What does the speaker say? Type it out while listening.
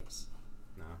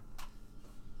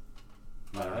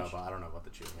I don't know about the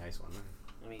chewing ice one.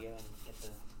 Let me go and get the...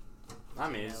 I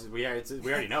mean, we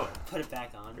already know it. Put it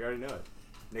back on. We already know it.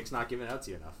 Nick's not giving it out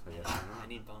to you enough, I guess. I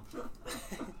need bump.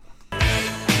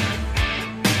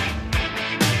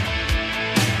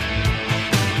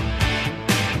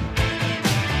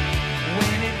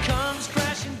 When it comes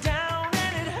crashing down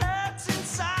and it hurts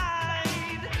inside,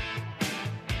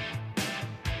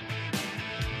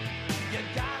 you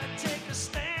gotta take a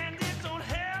stand, it don't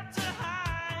have to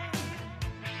hide.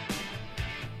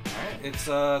 Alright, it's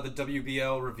the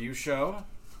WBL review show,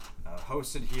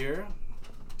 hosted here.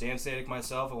 Dan Sadik,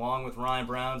 myself, along with Ryan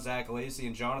Brown, Zach Lacey,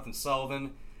 and Jonathan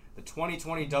Sullivan. The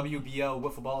 2020 WBL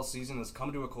wiffle ball season has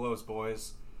come to a close,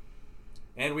 boys.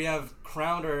 And we have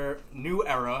crowned our new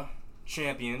era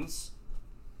champions.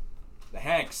 The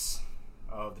Hanks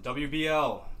of the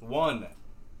WBL won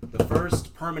the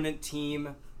first permanent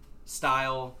team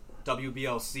style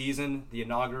WBL season, the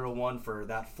inaugural one for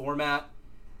that format.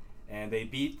 And they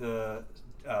beat the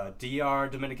DR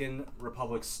Dominican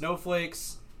Republic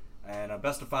Snowflakes. And a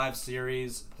best-of-5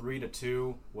 series,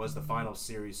 3-2 was the final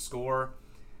series score.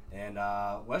 And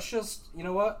let's just, you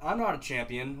know what? I'm not a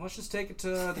champion. Let's just take it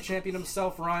to the champion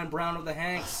himself, Ryan Brown of the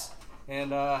Hanks.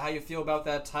 And how you feel about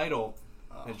that title,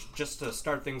 and just to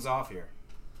start things off here.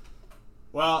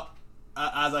 Well,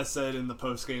 as I said in the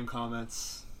post-game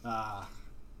comments, I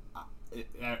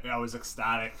was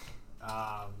ecstatic.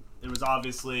 It was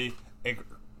obviously...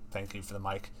 Thank you for the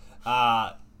mic.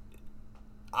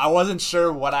 I wasn't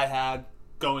sure what I had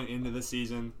going into the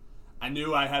season. I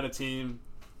knew I had a team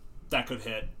that could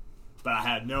hit, but I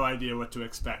had no idea what to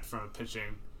expect from a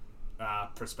pitching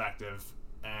perspective.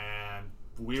 And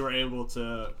we were able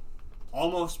to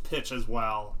almost pitch as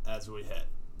well as we hit.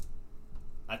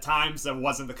 At times, that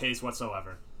wasn't the case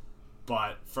whatsoever.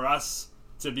 But for us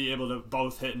to be able to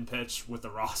both hit and pitch with the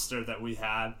roster that we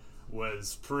had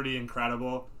was pretty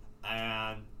incredible.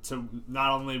 And to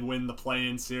not only win the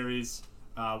play-in series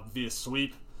via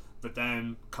sweep, but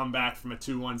then come back from a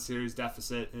 2-1 series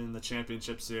deficit in the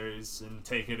championship series and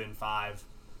take it in 5.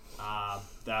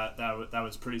 That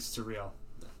was pretty surreal.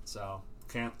 So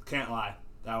can't lie.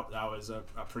 That was a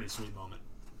pretty sweet moment.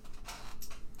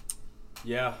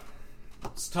 Yeah,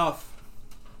 it's tough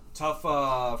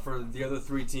for the other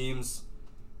 3 teams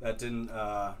that didn't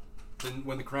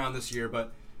win the crown this year,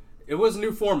 but it was a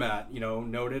new format.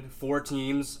 Noted 4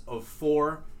 teams of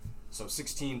 4, so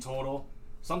 16 total.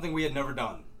 Something we had never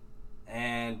done,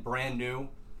 and brand new,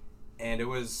 and it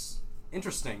was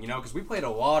interesting, because we played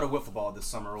a lot of wiffle ball this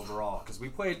summer overall, because we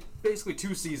played basically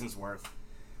 2 seasons worth.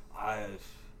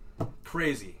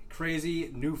 Crazy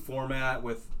new format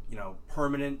with,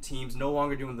 permanent teams, no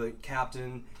longer doing the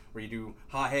captain, where you do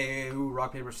ha hey ooh,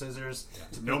 rock paper scissors.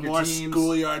 Yeah. No more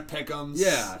schoolyard pick'ems.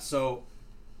 Yeah, so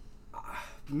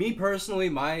me personally,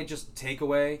 my just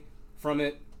takeaway from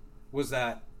it was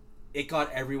that it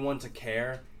got everyone to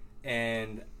care,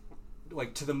 and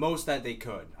to the most that they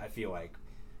could. I feel like,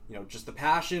 just the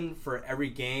passion for every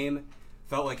game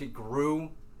felt like it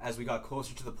grew as we got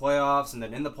closer to the playoffs, and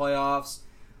then in the playoffs,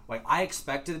 I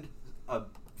expected a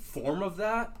form of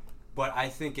that, but I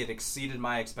think it exceeded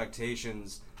my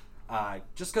expectations.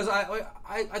 Just because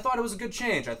I thought it was a good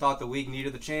change. I thought the league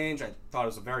needed the change. I thought it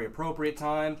was a very appropriate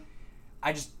time.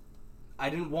 I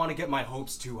didn't want to get my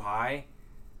hopes too high.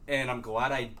 And I'm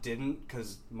glad I didn't,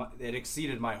 because it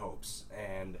exceeded my hopes.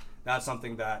 And that's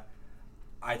something that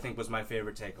I think was my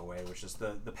favorite takeaway, which is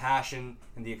the passion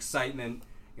and the excitement,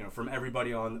 from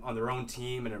everybody on their own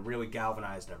team, and it really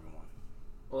galvanized everyone.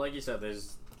 Well, like you said,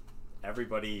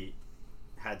 everybody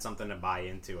had something to buy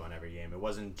into on every game. It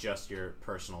wasn't just your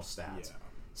personal stats. Yeah.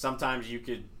 Sometimes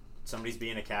somebody's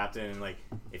being a captain, and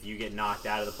if you get knocked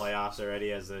out of the playoffs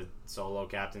already as a solo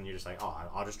captain, you're just like, oh,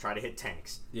 I'll just try to hit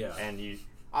tanks. Yeah. And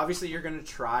obviously you're going to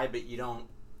try, but you don't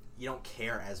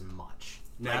care as much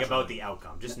about the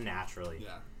outcome, just naturally.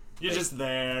 Yeah. You're just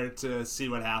there to see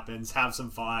what happens, have some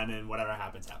fun, and whatever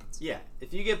happens. Yeah.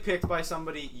 If you get picked by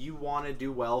somebody, you want to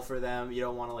do well for them. You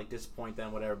don't want to disappoint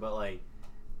them, whatever. But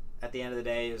at the end of the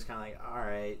day, it's kind of all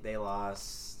right, they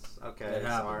lost. Okay, it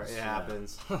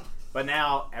happens. But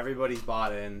now everybody's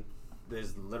bought in.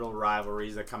 There's little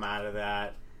rivalries that come out of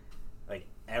that.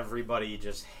 Everybody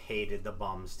just hated the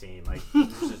Bums team.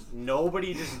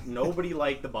 Nobody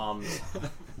liked the Bums.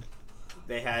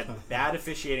 They had bad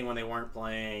officiating when they weren't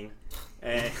playing.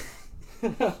 And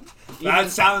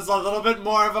that sounds a little bit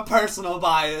more of a personal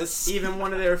bias. Even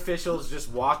one of their officials just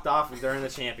walked off during the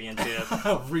championship.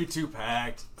 3-2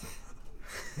 packed.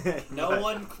 No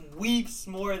one weeps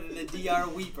more than the DR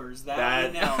Weepers.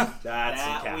 That we know. That's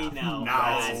some cap. We know.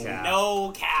 That's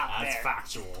no cap. That's there.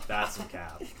 factual. That's some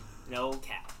cap. No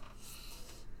cap.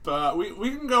 But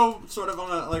we can go sort of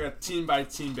on a team by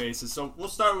team basis. So we'll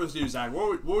start with you, Zach.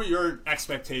 What were your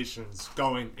expectations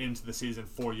going into the season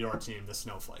for your team, the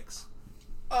Snowflakes?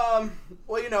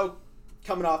 Well,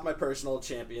 coming off my personal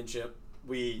championship,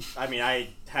 I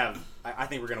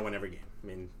think we're gonna win every game. I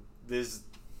mean, there's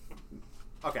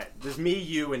me,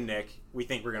 you, and Nick. We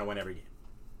think we're gonna win every game,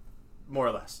 more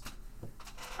or less.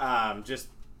 Just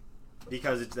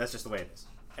because that's just the way it is.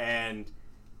 And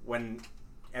when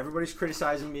everybody's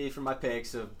criticizing me for my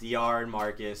picks of DR and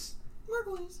Marcus.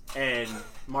 And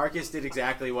Marcus did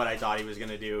exactly what I thought he was going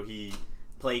to do. He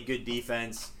played good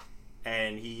defense,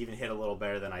 and he even hit a little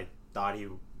better than I thought he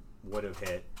would have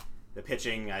hit. The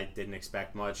pitching, I didn't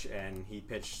expect much, and he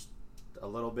pitched a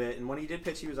little bit. And when he did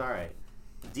pitch, he was all right.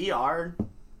 DR,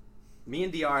 me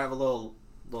and DR have a little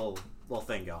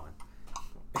thing going.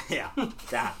 Yeah,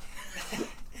 that.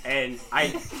 And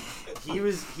he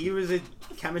was a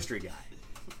chemistry guy.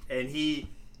 And he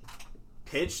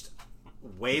pitched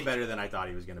way better than I thought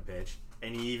he was going to pitch.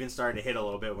 And he even started to hit a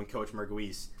little bit when Coach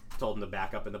Merguis told him to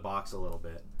back up in the box a little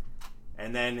bit.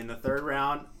 And then in the third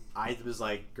round, I was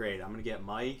like, great, I'm going to get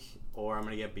Mike or I'm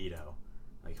going to get Beto.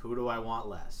 Like, who do I want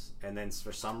less? And then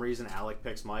for some reason, Alec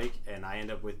picks Mike, and I end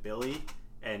up with Billy.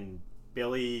 And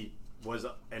Billy was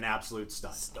an absolute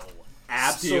stud.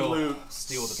 Absolute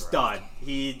Steal the stud.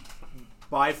 He...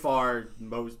 by far,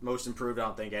 most improved. I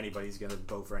don't think anybody's going to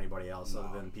vote for anybody else other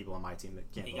than people on my team that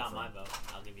can't vote for him. He got my vote.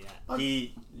 I'll give you that.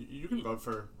 You can vote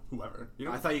for whoever.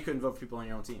 I thought you couldn't vote for people on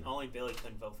your own team. Only Billy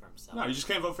couldn't vote for himself. No, you just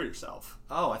can't vote for yourself.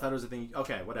 Oh, I thought it was a thing.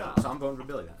 Okay, whatever. So I'm voting for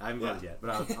Billy then. I haven't voted yet, but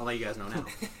I'll let you guys know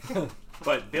now.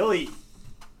 But Billy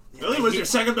was your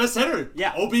second best hitter.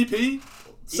 Yeah. OBP,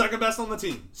 second best on the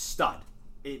team. Stud.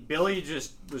 Billy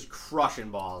just was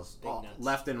crushing balls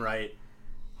left and right.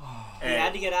 He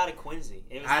had to get out of Quincy.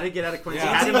 Had to get out of Quincy.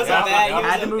 Yeah. He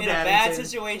had to move in a bad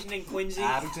situation in Quincy.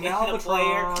 Abington and the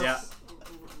player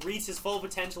reached his full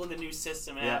potential in the new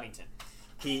system in Abington.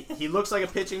 He looks like a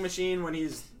pitching machine when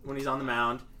he's on the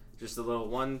mound. Just a little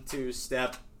 1-2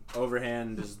 step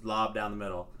overhand, just lob down the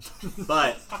middle.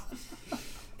 But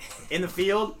in the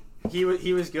field, he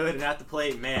was good, and at the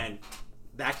plate, man,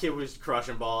 that kid was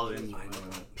crushing balls, and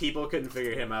people couldn't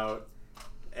figure him out.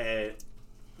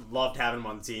 Loved having him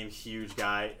on the team. Huge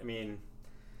guy. I mean,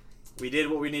 we did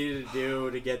what we needed to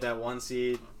do to get that 1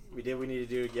 seed. We did what we needed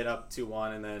to do to get up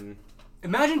 2-1, and then...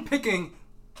 Imagine picking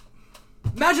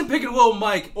Little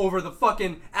Mike over the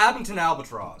fucking Abington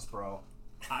Albatross, bro.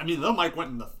 I mean, Little Mike went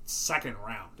in the second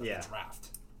round of the Yeah. draft.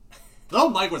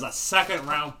 Little Mike was a second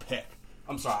round pick.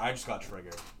 I'm sorry, I just got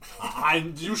triggered.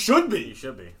 You should be. You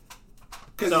should be.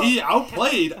 Because he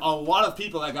outplayed a lot of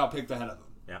people that got picked ahead of him.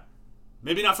 Yeah.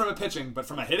 Maybe not from a pitching, but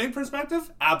from a hitting perspective,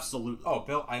 absolutely. Oh,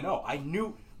 Bill, I know. I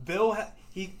knew Bill.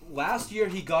 Last year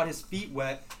he got his feet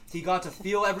wet. He got to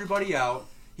feel everybody out.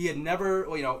 He had never,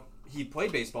 he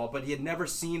played baseball, but he had never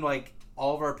seen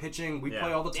all of our pitching. We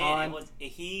play all the time.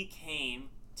 He came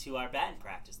to our batting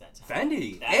practice that time.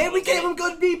 Fendi, and we gave him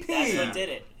good BP. That's what did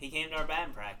it. He came to our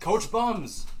batting practice. Coach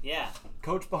Bums. Yeah.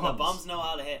 Coach Bums. The Bums know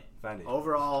how to hit. Fendi.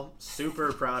 Overall,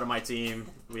 super proud of my team.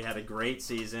 We had a great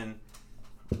season.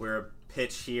 We're a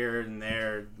pitch here and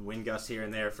there, wind gusts here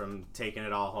and there from taking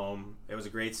it all home. It was a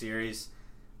great series.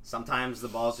 Sometimes the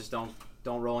balls just don't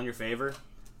roll in your favor,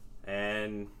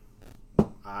 and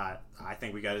I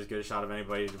think we got as good a shot of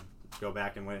anybody to go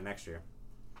back and win it next year.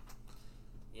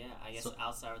 Yeah, I guess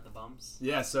I'll start with the Bums.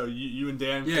 Yeah, so you and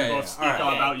Dan can both speak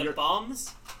about the your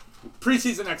Bums.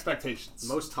 preseason expectations.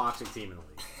 Most toxic team in the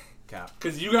league. Cap.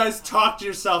 Because you guys talked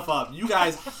yourself up. You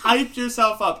guys hyped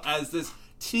yourself up as this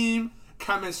team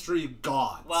chemistry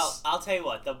gods. Well, I'll tell you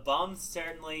what. The Bums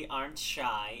certainly aren't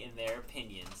shy in their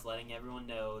opinions, letting everyone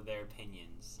know their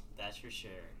opinions. That's for sure.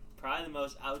 Probably the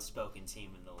most outspoken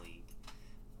team in the league.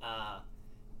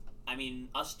 I mean,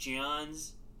 us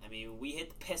Giants, we hit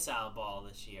the piss out of ball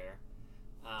this year.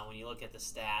 When you look at the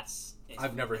stats,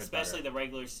 I've never hit especially better. the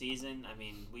regular season.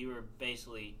 We were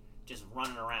basically just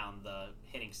running around the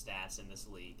hitting stats in this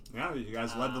league. Yeah, you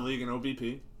guys led the league in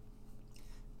OBP.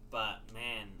 But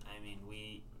man,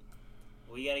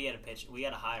 we gotta get a pitch. We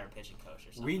gotta hire a pitching coach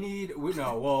or something.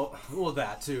 Well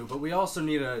that too, but we also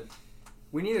need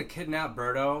to kidnap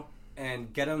Berto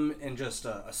and get him in just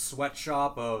a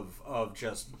sweatshop of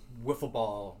just wiffle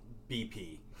ball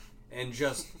BP, and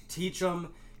just teach him,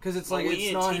 because it's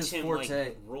it's not his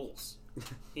forte. Rules.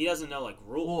 He doesn't know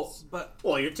rules.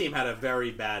 Well, your team had a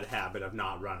very bad habit of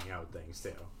not running out things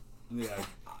too. Yeah,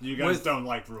 you guys don't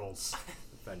like rules.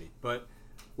 Fendi. But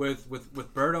with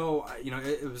Berto,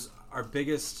 it was our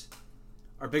biggest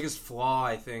flaw,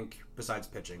 I think, besides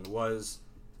pitching, was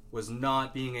was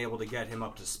not being able to get him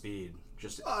up to speed.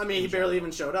 Just I mean, he barely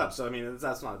even showed up. So I mean,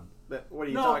 that's not. What are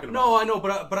you no, talking about? No, I know,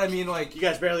 but I mean, like, you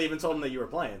guys barely even told him that you were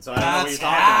playing. So I don't know what that's you're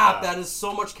talking cap. about. That is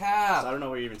so much cap. So I don't know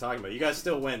what you're even talking about. You guys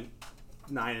still went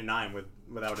 9-9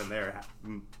 without him there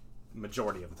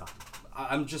majority of the time.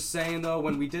 I'm just saying though,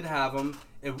 when we did have him,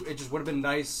 it just would have been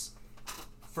nice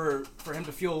for him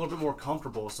to feel a little bit more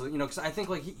comfortable. So because I think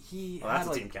like he well, had that's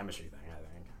a like team chemistry thing.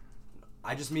 I think.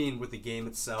 I just mean with the game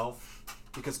itself,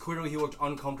 because clearly he looked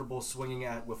uncomfortable swinging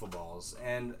at wiffle balls,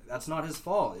 and that's not his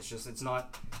fault. It's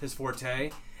not his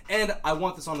forte. And I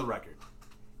want this on the record,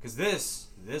 because this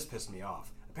pissed me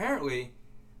off. Apparently,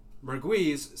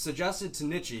 Merguiz suggested to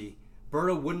Nietzsche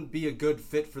Berto wouldn't be a good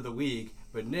fit for the league,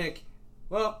 but Nick,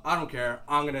 well, I don't care.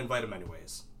 I'm going to invite him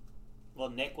anyways. Well,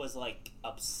 Nick was, like,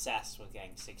 obsessed with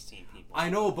getting 16 people. I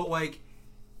know, but, like,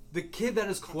 the kid that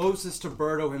is closest to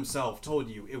Berto himself told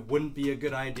you it wouldn't be a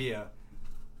good idea.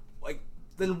 Like,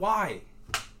 then why?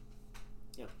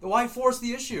 Yeah. Why force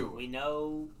the issue? We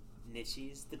know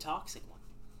Nietzsche's the toxic one.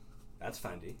 That's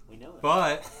Fendi. We know it.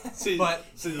 But,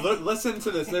 listen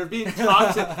to this. They're being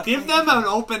toxic. Give them an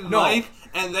open mic,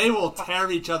 and they will tear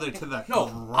each other to the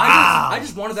ground. I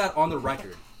just wanted that on the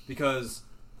record, because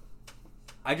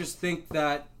I just think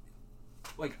that,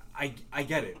 like, I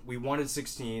get it. We wanted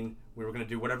 16. We were going to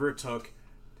do whatever it took,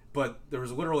 but there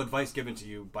was literal advice given to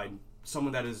you by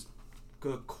someone that is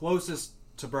the closest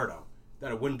to Berto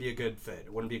that it wouldn't be a good fit.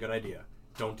 It wouldn't be a good idea.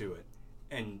 Don't do it.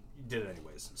 And you did it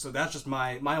anyways. So that's just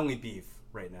my only beef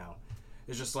right now.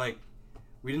 It's just like,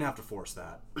 we didn't have to force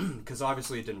that, because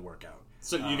obviously it didn't work out.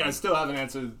 So you guys still haven't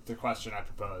answered the question I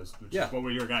proposed, which Yeah. is what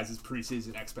were your guys'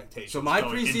 preseason expectations So my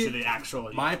going into the actual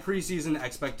year? my preseason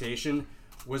expectation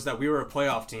was that we were a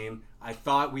playoff team. I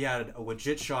thought we had a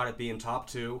legit shot at being top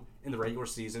 2 in the regular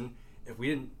season. If we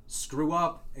didn't screw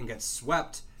up and get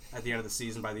swept at the end of the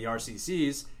season by the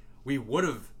RCCs, we would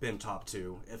have been top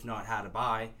 2, if not had a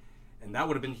bye, and that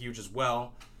would have been huge as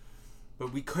well.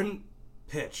 But we couldn't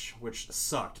pitch, which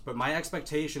sucked. But my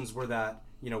expectations were that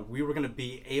we were going to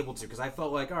be able to, because I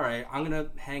felt like, all right, I'm going to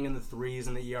hang in the 3s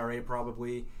in the ERA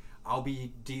probably. I'll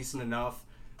be decent enough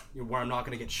where I'm not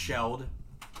going to get shelled.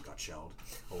 Got shelled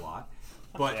a lot.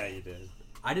 But Yeah, you did.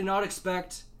 I did not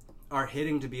expect our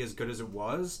hitting to be as good as it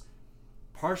was,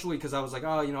 partially because I was like,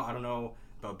 I don't know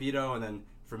about Beto, and then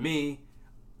for me,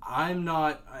 I'm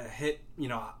not a hit,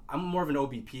 I'm more of an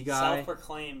OBP guy.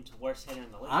 Self-proclaimed worst hitter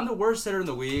in the league. I'm the worst hitter in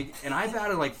the league, and I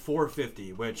batted like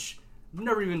 450, which I've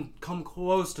never even come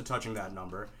close to touching that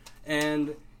number.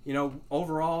 And,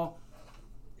 overall,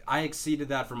 I exceeded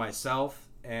that for myself,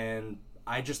 and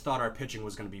I just thought our pitching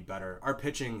was going to be better. Our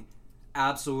pitching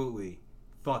absolutely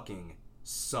fucking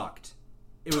sucked.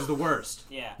 It was the worst.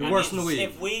 Yeah. The worst in the league.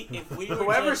 If we were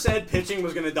Whoever just, said pitching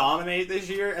was going to dominate this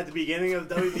year at the beginning of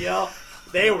the WBL,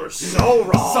 they were so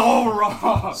wrong. So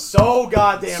wrong. So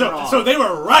goddamn wrong. So they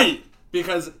were right,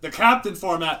 because the captain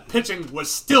format, pitching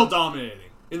was still dominating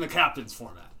in the captain's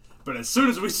format. But as soon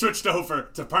as we switched over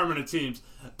to permanent teams,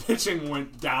 pitching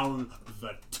went down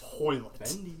the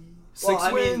toilet.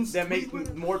 Six wins. That makes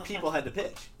more people had to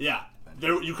pitch. Yeah,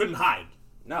 you couldn't hide.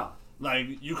 No.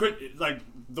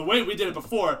 The way we did it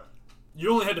before,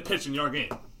 you only had to pitch in your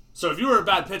game. So if you were a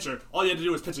bad pitcher, all you had to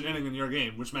do was pitch an inning in your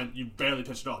game, which meant you barely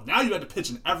pitched at all. Now you had to pitch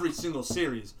in every single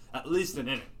series, at least an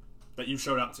inning that you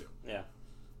showed up to. Yeah.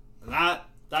 And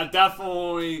that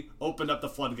definitely opened up the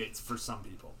floodgates for some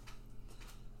people.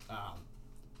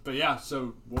 But yeah,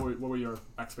 so what were your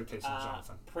expectations,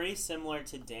 Jonathan? pretty similar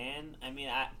to Dan. I mean,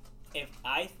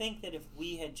 I think that if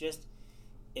we had just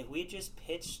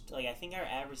pitched, like, I think our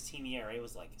average team ERA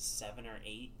was like 7 or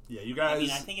 8. Yeah, you guys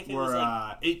I think if it were was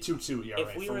like 8.22 ERA,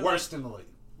 if we for were worst in the league.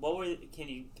 Can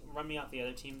you run me off the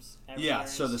other teams? average Yeah,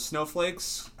 ERAs? so the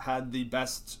Snowflakes had the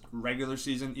best regular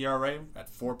season ERA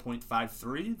at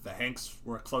 4.53. The Hanks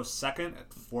were a close second at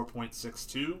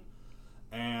 4.62.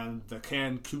 And the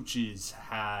Can Coochies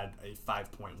had a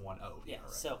 5.10 Yeah, ERA.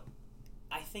 so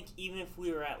I think even if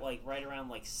we were at like right around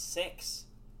like 6,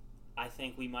 I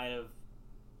think we might have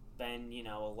been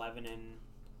 11-7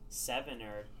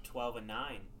 or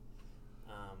 12-9.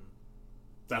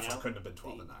 Definitely couldn't have been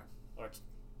 12-9. Or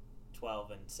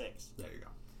 12-6. There you go.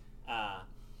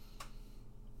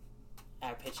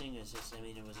 Our pitching is just,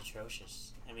 it was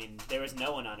atrocious. There was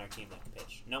no one on our team that could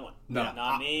pitch. No one. No.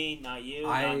 Not me, not you,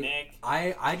 not Nick.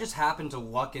 I just happened to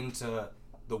luck into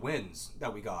the wins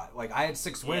that we got. Like, I had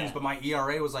 6 wins, Yeah. but my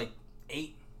ERA was like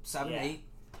 7, Yeah. 8.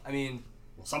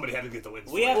 Well, Somebody had to get the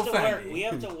wins. We have to work. Fendi. We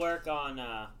have to work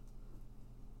on.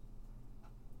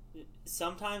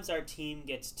 Sometimes our team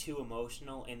gets too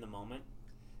emotional in the moment,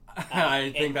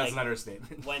 I think that's an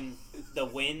understatement. When the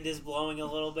wind is blowing a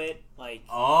little bit, like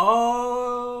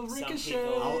ricochet.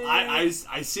 people-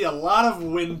 I see a lot of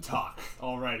wind talk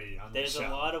already on there's the show.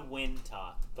 a lot of wind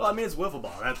talk. But, Well, I mean, it's wiffle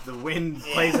ball. The wind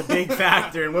plays a big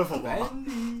factor in wiffle ball.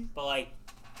 but like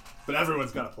But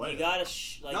everyone's got to play. you gotta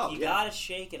gotta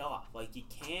shake it off. Like you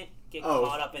can't get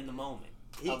caught up in the moment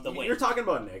of the wind. You're talking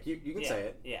about Nick. You can yeah, say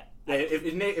it. Yeah. Yeah,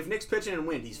 if Nick's pitching in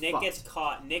wind, he's Nick fucked. gets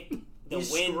caught. The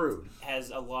He's wind screwed. has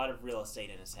a lot of real estate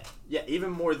in his head. Yeah,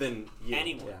 even more than you.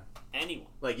 Anyone. Yeah. Anyone.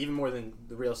 Like, even more than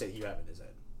the real estate you have in his head.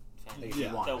 Like, if Yeah.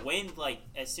 you want. The wind, like,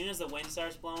 as soon as the wind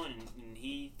starts blowing and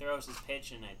he throws his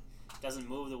pitch and it doesn't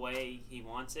move the way he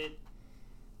wants it,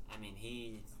 I mean,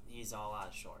 he's all out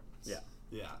of sorts. Yeah.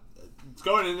 Yeah.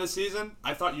 Going into this season,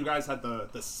 I thought you guys had the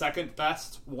second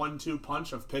best 1-2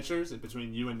 punch of pitchers in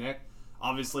between you and Nick.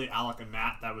 Obviously, Alec and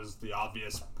Matt, that was the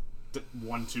obvious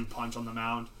 1-2 punch on the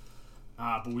mound.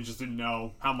 But we just didn't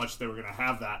know how much they were going to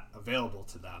have that available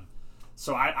to them.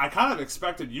 So I kind of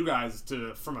expected you guys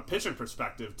to, from a pitching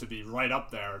perspective, to be right up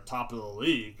there, top of the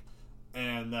league.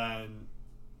 And then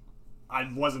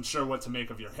I wasn't sure what to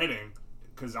make of your hitting,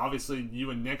 because obviously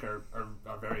you and Nick are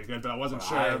very good, but I wasn't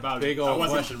sure about big old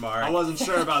question mark. I wasn't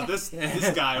sure about this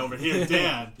guy over here,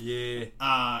 Dan.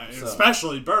 Yeah.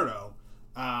 Especially Berto.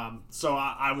 So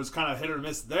I was kind of hit or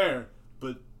miss there,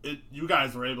 but you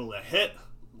guys were able to hit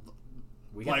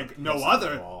like no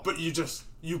other. But you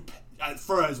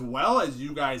for as well as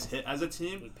you guys hit as a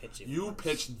team, you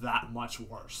pitched that much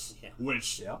worse,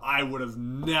 which I would have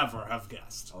never have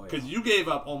guessed, because you gave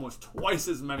up almost twice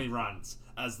as many runs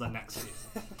as the next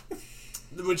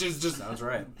season, which is just sounds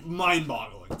right.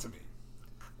 mind-boggling to me.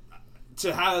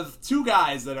 To have two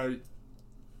guys that are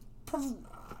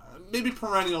maybe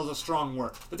perennial is a strong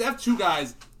word, but to have two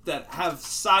guys that have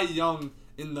Cy Young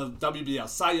in the WBL,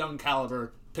 Cy Young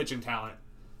caliber pitching talent,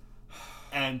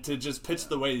 and to just pitch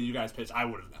the way you guys pitch, I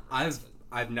would have never.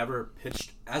 I've never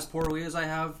pitched as poorly as I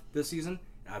have this season.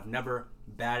 I've never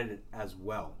batted it as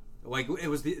well. Like it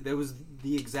was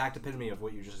the exact epitome of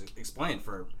what you just explained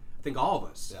for I think all of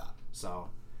us. Yeah. So,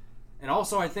 and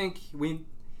also I think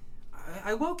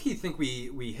I low-key think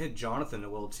we hit Jonathan a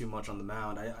little too much on the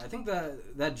mound. I think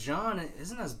that John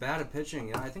isn't as bad at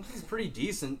pitching. I think he's pretty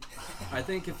decent. I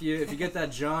think if you get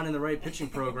that John in the right pitching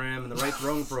program and the right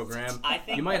throwing program,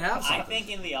 you might have something. I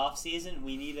think in the off-season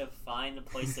we need to find a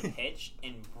place to pitch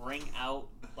and bring out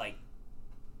like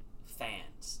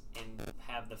fans and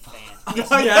have the fans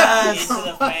Yes! into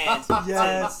the fans.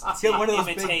 Yes. To Get one of those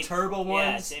imitate, big turbo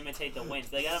Yeah, ones. to imitate the winds.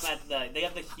 They got them they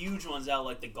have the huge ones out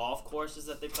like the golf courses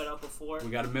that they put out before. We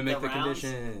got to mimic the rounds.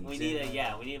 conditions. We need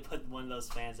to put one of those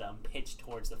fans out and pitch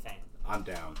towards the fan. I'm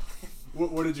down.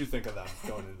 What did you think of them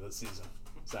going into the season,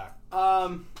 Zach?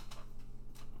 I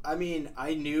mean,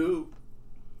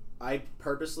 I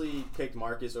purposely picked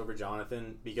Marcus over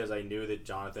Jonathan because I knew that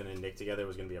Jonathan and Nick together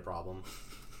was going to be a problem.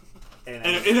 And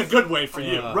in a good way for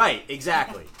you. Right,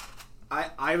 exactly.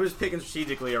 I was picking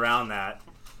strategically around that,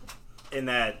 in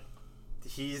that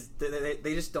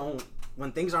they just don't,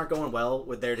 when things aren't going well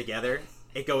with they're together,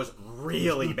 it goes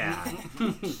really bad.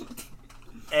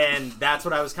 And that's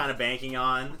what I was kind of banking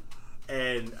on,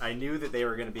 and I knew that they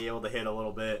were going to be able to hit a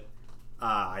little bit.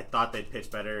 I thought they'd pitch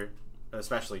better,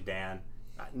 especially Dan.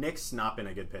 Nick's not been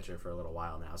a good pitcher for a little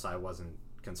while now, so I wasn't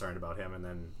concerned about him. And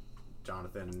then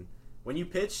Jonathan, when you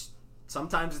pitch,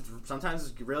 sometimes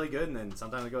it's really good, and then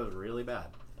sometimes it goes really bad.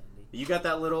 You got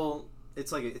that little,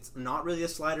 it's like, it's not really a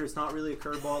slider, it's not really a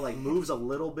curveball, like moves a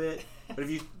little bit, but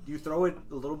if you throw it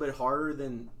a little bit harder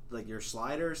than like your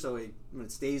slider, so when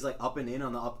it stays like up and in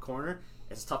on the up corner,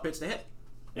 it's a tough pitch to hit.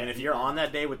 And if you're on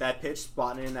that day with that pitch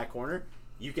spotting in that corner,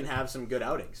 you can have some good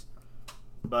outings.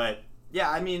 But yeah,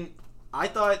 I mean, I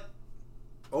thought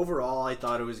the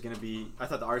RCCs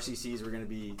were going to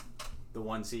be the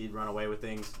 1 seed, run away with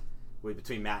things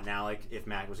between Matt and Alec, if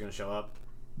Matt was going to show up.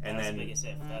 And That was then the biggest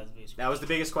if. that was the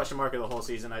biggest question mark of the whole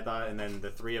season, I thought. And then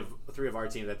the three of our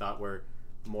teams, I thought, were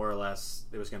more or less,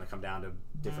 it was going to come down to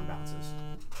different bounces.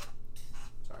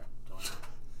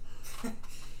 Sorry.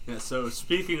 Yeah, so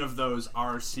speaking of those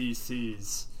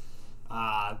RCCs,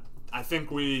 I think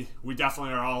we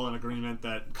definitely are all in agreement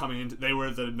that coming into, they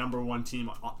were the number 1 team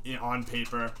on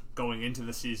paper going into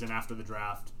the season after the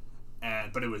draft,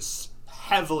 but it was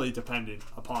heavily dependent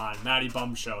upon Matty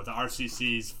Bumshow, the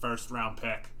RCC's first round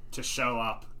pick, to show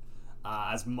up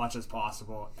as much as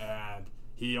possible, and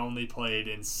he only played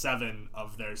in 7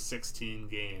 of their 16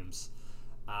 games,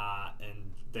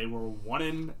 and they were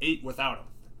 1-8 without him,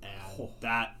 and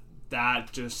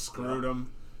that just screwed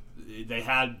them.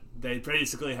 They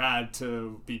basically had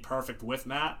to be perfect with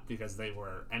Matt because they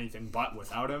were anything but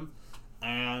without him.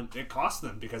 and it cost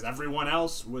them because everyone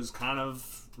else was kind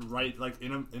of right, like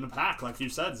in a pack, like you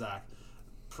said, Zach,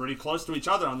 pretty close to each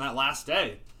other on that last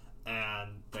day, and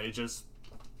they just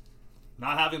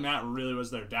not having that really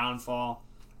was their downfall.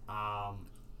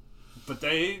 But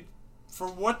they, for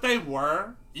what they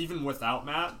were, even without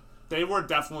Matt, they were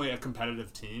definitely a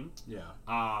competitive team.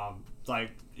 Yeah.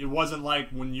 Like, it wasn't like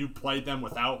when you played them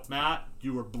without Matt,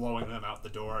 you were blowing them out the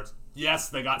door. Yes,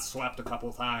 they got swept a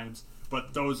couple times,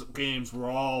 but those games were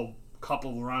all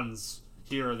couple runs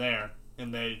here or there,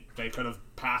 and they could have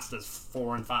passed as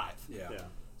 4 and 5. Yeah.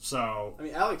 So I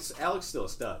mean, Alex still a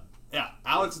stud. Yeah,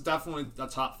 Alex is definitely a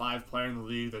top 5 player in the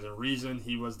league. There's a reason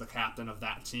he was the captain of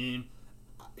that team.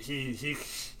 He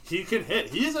can hit.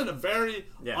 He's a very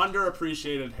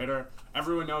underappreciated hitter.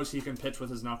 Everyone knows he can pitch with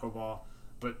his knuckleball,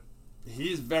 but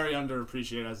he's very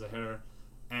underappreciated as a hitter,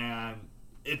 and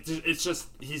it's just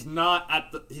he's not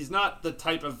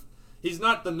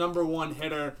the number one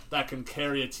hitter that can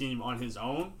carry a team on his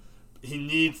own. He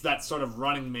needs that sort of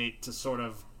running mate to sort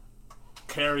of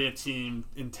carry a team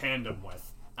in tandem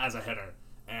with as a hitter,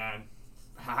 and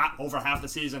over half the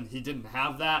season he didn't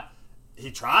have that. He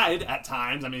tried at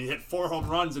times. I mean, he hit 4 home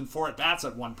runs and 4 at-bats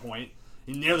at one point.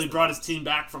 He nearly brought his team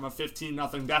back from a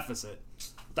 15-0 deficit.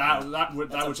 That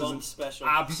was just special.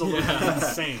 Absolutely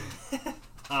insane.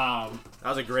 That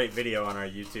was a great video on our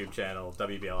YouTube channel,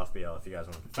 WBL FBL, if you guys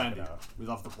want to check Fendi. it out. We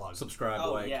love the plug. Subscribe,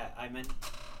 Oh like. yeah, I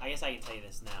guess I can tell you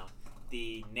this now.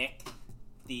 The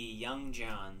Young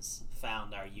Johns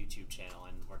found our YouTube channel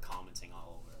and were commenting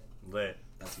all over it. Lit.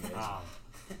 That's amazing.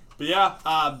 But yeah,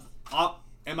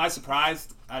 am I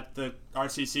surprised at the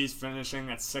RCCs finishing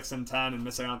at 6-10 and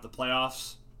missing out the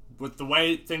playoffs? With the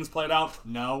way things played out,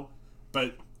 no.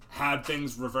 But had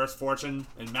things reversed fortune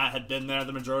and Matt had been there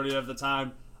the majority of the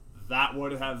time, that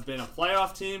would have been a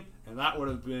playoff team, and that would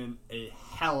have been a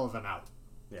hell of an out.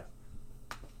 Yeah.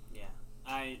 Yeah.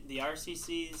 The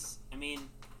RCCs, I mean,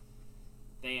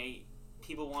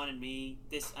 people wanted me.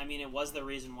 It was the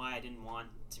reason why I didn't want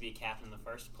to be a captain in the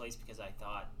first place, because I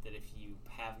thought that if you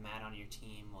have Matt on your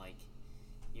team, like,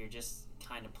 you're just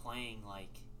kind of playing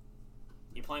like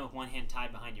you're playing with one hand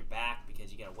tied behind your back because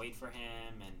you got to wait for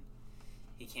him and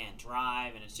he can't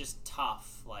drive, and it's just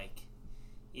tough, like,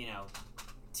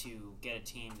 to get a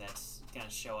team that's going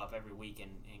to show up every week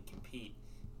and compete.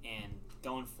 And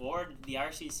going forward, the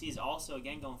RCCs are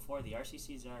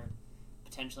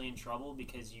potentially in trouble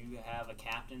because you have a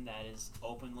captain that is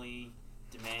openly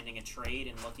demanding a trade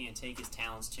and looking to take his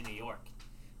talents to New York.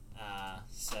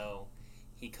 So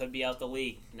he could be out the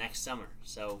league next summer.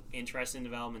 So interesting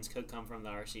developments could come from the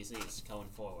RCCs going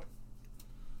forward.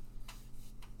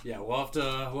 Yeah, we'll have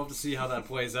to see how that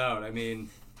plays out. I mean,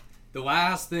 the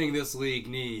last thing this league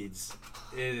needs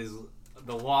is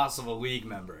the loss of a league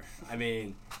member. I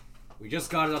mean, we just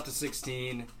got it up to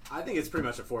 16. I think it's pretty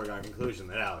much a foregone conclusion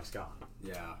that Alex gone.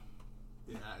 Yeah.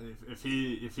 Yeah, if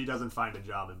he doesn't find a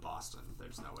job in Boston,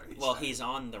 there's no way. He's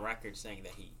on the record saying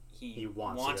that he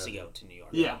wants to go to New York.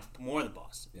 Yeah, more than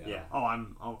Boston. Yeah. I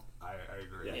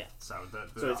agree. Yeah. So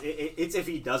it's if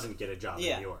he doesn't get a job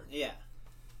in New York. Yeah.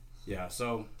 Yeah.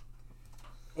 So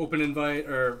open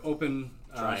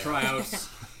tryouts.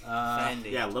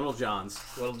 Yeah, Little John's.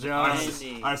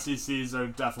 RCCs are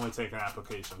definitely taking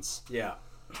applications. Yeah.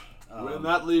 And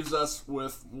that leaves us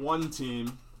with one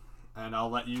team, and I'll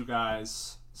let you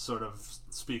guys sort of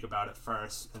speak about it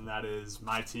first, and that is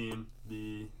my team,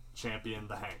 the champion,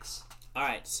 the Hanks. All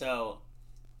right, so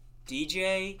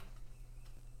DJ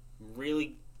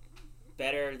really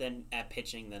better at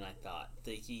pitching than I thought.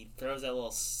 He throws that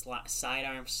little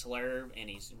sidearm slurve, and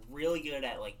he's really good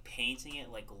at like painting it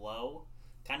like low,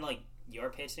 kind of like your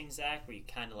pitching, Zach, where you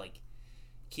kind of like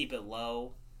keep it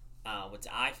low. What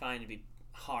I find to be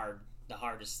the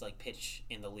hardest like pitch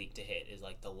in the league to hit is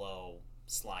like the low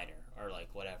slider or like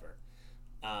whatever.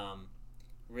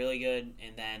 Really good.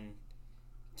 And then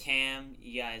Cam,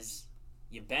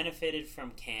 you benefited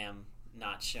from Cam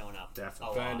not showing up.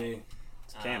 Definitely.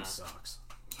 Cam sucks.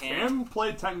 Cam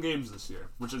played 10 games this year,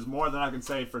 which is more than I can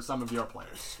say for some of your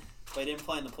players. But he didn't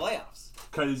play in the playoffs.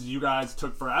 Because you guys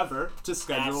took forever to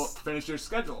finish your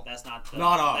schedule. That's not us.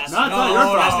 Not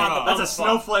your problem. That's a Bumm's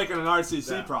snowflake and an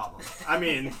RCC problem. I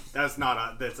mean, that's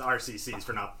RCCs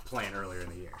for not playing earlier in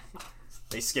the year.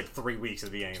 They skipped 3 weeks at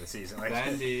the beginning of the season. Like,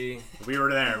 Bendy. We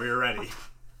were there. We were ready.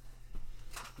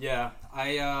 Yeah,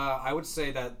 I would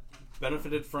say that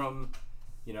benefited from,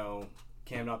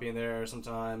 Cam not being there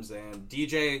sometimes, and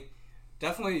DJ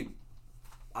definitely.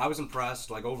 I was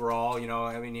impressed, like, overall,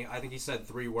 I mean, I think he said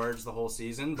 3 words the whole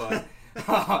season, but, you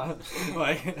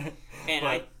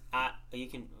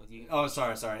can. Oh,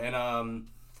 sorry. And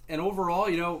overall,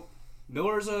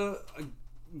 Miller's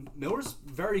Miller's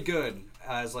very good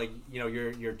as like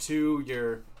your 2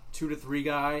 to 3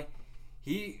 guy.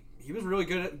 He was really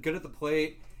good at the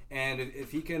plate, and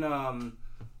if he can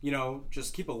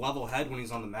just keep a level head when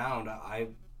he's on the mound, I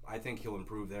think he'll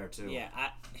improve there too. Yeah,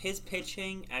 his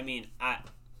pitching. I mean,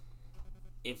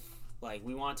 if like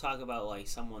we want to talk about like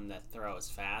someone that throws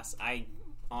fast, I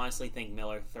honestly think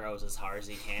Miller throws as hard as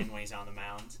he can when he's on the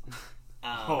mound.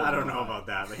 I don't know about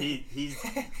that, but he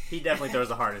definitely throws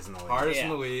the hardest in the league. Hardest in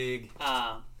the league.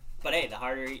 But hey, the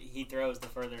harder he throws, the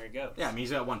further it goes. Yeah, I mean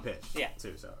he's got one pitch. Yeah.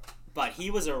 Too. So. But he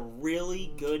was a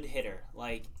really good hitter.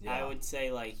 Like I would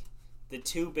say, like the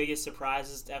 2 biggest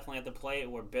surprises definitely at the plate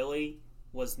were Billy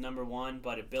was number 1,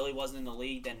 but if Billy wasn't in the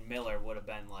league, then Miller would have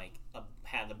been like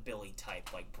had the Billy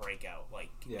type like breakout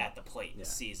at the plate this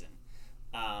season.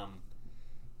 And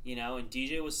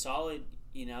DJ was solid.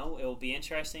 It will be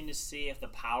interesting to see if the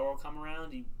power will come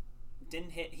around. He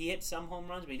hit some home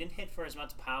runs, but he didn't hit for as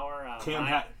much power.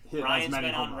 Ryan's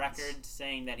been on record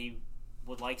saying that he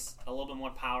would like a little bit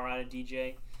more power out of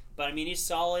DJ. But I mean, he's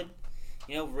solid.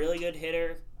 Really good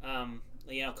hitter.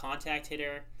 Contact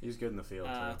hitter. He's good in the field.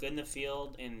 Good in the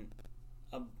field, and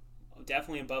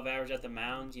definitely above average at the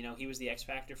mound. He was the X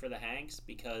factor for the Hanks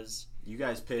because you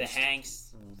guys pitched the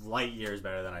Hanks light years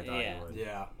better than I thought you would.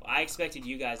 Yeah. I expected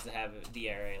you guys to have the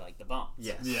ERA like the bump.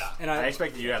 Yes. Yeah. And I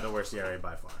expected you to have the worst ERA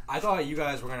by far. I thought you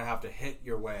guys were gonna have to hit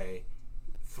your way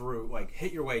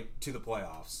to the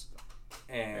playoffs,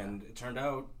 and it turned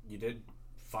out you did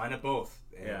fine at both,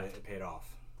 and it paid off.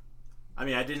 I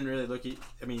mean, I didn't really look at.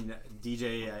 I mean,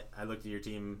 DJ. I looked at your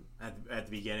team at the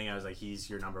beginning. I was like, he's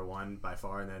your number 1 by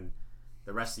far, and then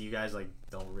the rest of you guys like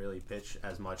don't really pitch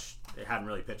as much. They haven't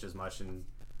really pitched as much, and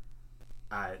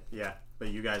but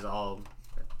you guys all.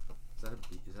 Is that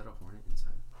a hornet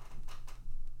inside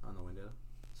on the window?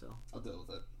 So I'll deal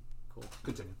with it. Cool.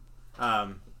 Continue.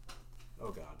 Oh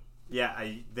God. Yeah,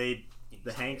 the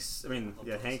Hanks. I mean,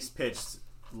 Hanks pitched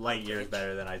light years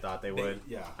better than I thought they would.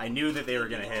 I knew that they were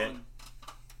gonna hit.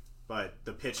 But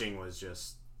the pitching was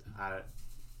just...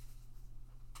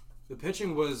 the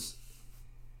pitching was...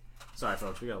 Sorry,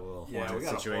 folks. We got a little hornet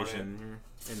situation here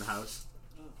in the house.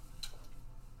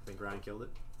 I think Ryan killed it.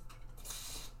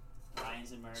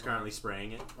 Ryan's a murderer. He's currently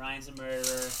spraying it. Ryan's a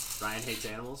murderer. Ryan hates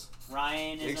animals.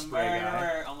 Ryan Big is a spray murderer.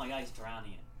 guy. Oh my God, he's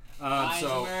drowning it. Ryan's a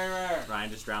murderer.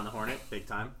 Ryan just drowned the hornet big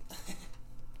time.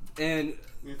 And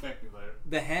You thank me later.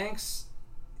 the Hanks,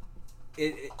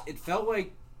 it felt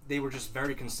like they were just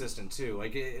very consistent too.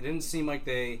 Like it didn't seem like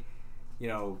they,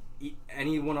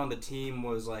 anyone on the team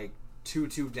was like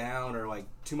 2-2 down or like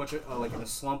too much like in a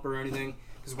slump or anything.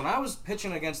 Because when I was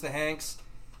pitching against the Hanks,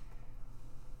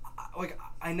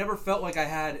 I never felt like I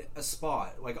had a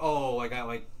spot.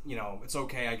 It's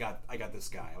okay. I got this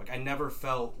guy. Like I never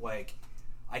felt like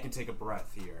I can take a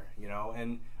breath here.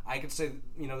 And I could say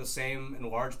the same in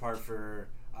large part for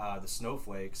the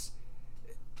Snowflakes.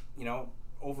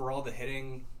 Overall the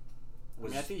hitting. I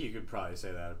mean, I think you could probably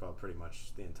say that about pretty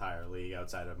much the entire league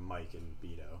outside of Mike and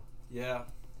Beto. Yeah.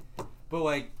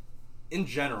 But, in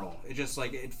general, it just,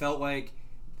 it felt like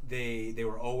they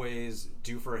were always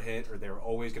due for a hit or they were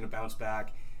always going to bounce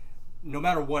back no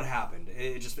matter what happened.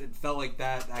 It felt like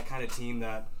that kind of team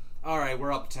that, all right,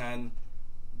 we're up 10,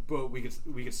 but we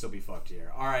could still be fucked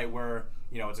here. All right,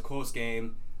 it's a close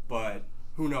game, but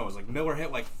who knows? Miller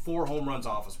hit, 4 home runs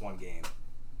off us one game.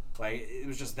 It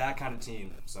was just that kind of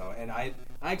team. So, and I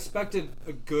expected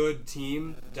a good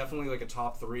team, definitely a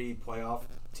top 3 playoff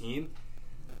team,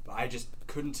 but I just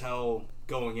couldn't tell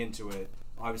going into it.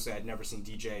 Obviously, I'd never seen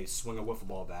DJ swing a wiffle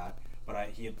ball bat, but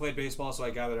he had played baseball, so I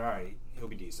gathered, all right, he'll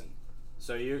be decent.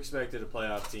 So you expected a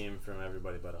playoff team from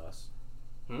everybody but us?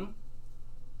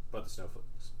 But the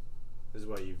Snowflakes. This is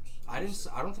what you. I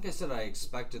don't think I said I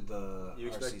expected the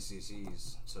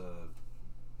RCCCs to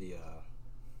be.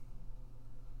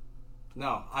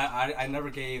 No, I never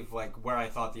gave where I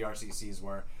thought the RCCs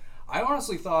were. I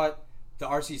honestly thought the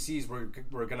RCCs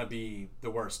were gonna be the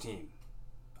worst team.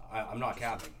 I'm not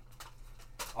capping.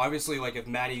 Obviously, if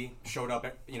Matty showed up,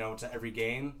 to every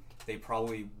game, they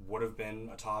probably would have been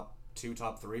a top 2,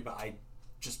 top 3. But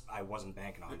I wasn't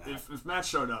banking on that. If Matt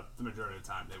showed up the majority of the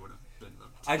time, they would have been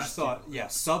the I just thought,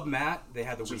 sub Matt, they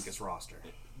had the weakest roster.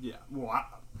 Yeah, well,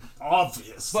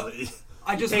 obviously. But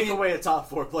I just take away a top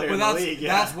 4 player in the league.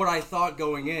 Yeah. That's what I thought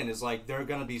going in. Is they're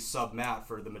gonna be sub Matt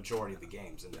for the majority of the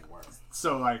games, and they were.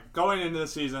 So going into the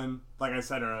season, like I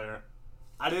said earlier,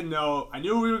 I didn't know. I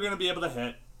knew we were gonna be able to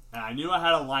hit, and I knew I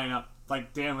had a lineup.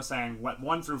 Like Dan was saying,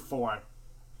 1 through 4.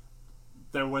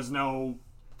 There was no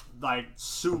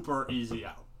super easy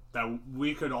out that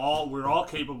we're all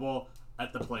capable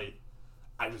at the plate.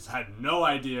 I just had no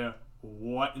idea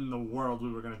what in the world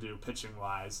we were going to do pitching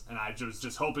wise, and I was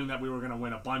just hoping that we were going to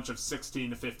win a bunch of 16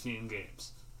 to 15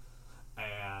 games.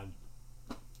 And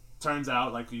turns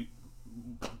out like we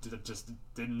just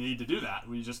didn't need to do that.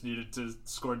 We just needed to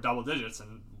score double digits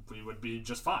and we would be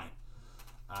just fine.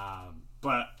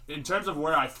 But in terms of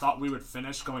where I thought we would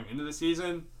finish going into the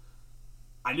season,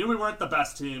 I knew we weren't the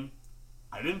best team.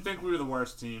 I didn't think we were the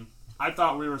worst team. I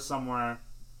thought we were somewhere.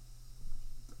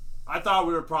 I thought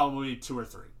we were probably 2 or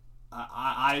 3.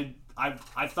 I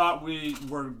thought we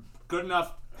were good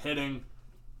enough hitting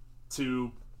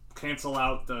to cancel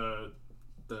out the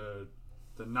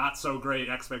not so great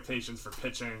expectations for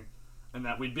pitching, and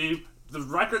that we'd be the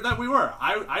record that we were.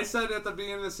 I said at the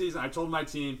beginning of the season, I told my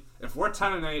team, if we're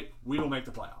 10-8, we will make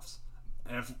the playoffs.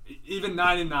 And if even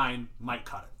 9-9 might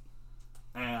cut it.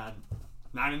 And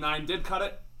 9-9 did cut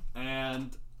it,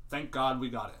 and thank God we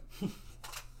got it.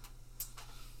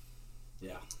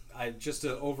 Yeah, just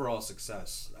an overall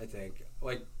success. I think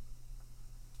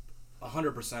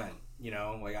 100%. You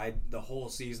know, the whole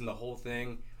season, the whole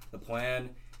thing, the plan.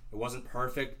 It wasn't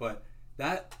perfect, but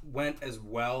that went as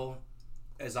well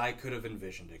as I could have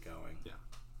envisioned it going. Yeah,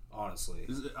 honestly, it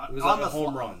was like a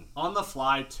home run on the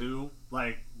fly too.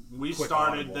 Like we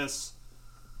started this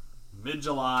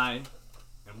mid-July.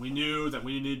 And we knew that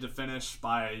we needed to finish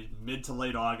by mid to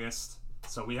late August.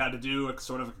 So we had to do a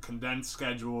sort of a condensed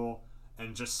schedule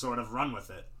and just sort of run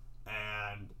with it.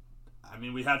 And, I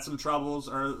mean, we had some troubles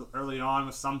early on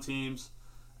with some teams.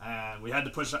 And we had to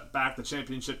push back the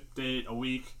championship date a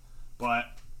week. But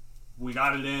we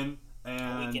got it in.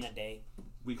 And a week and a day.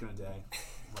 Week and a day.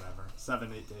 Whatever.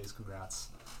 7-8 days. Congrats.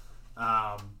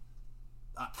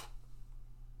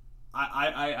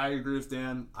 I agree with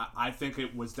Dan. I think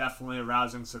it was definitely a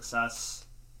rousing success.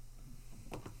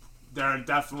 There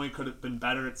definitely could have been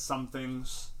better at some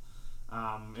things.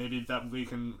 Maybe that we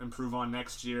can improve on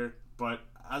next year. But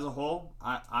as a whole,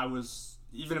 I was,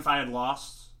 even if I had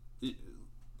lost,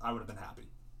 I would have been happy.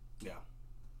 Yeah.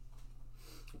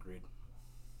 Agreed.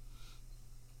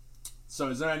 So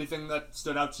is there anything that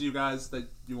stood out to you guys that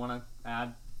you want to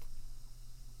add?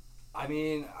 I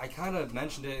mean, I kind of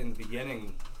mentioned it in the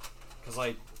beginning. Because,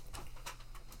 I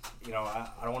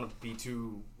don't want to be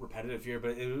too repetitive here,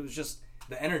 but it was just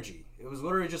the energy. It was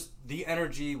literally just the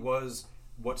energy was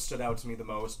what stood out to me the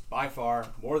most, by far,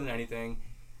 more than anything.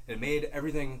 It made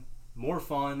everything more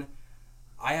fun.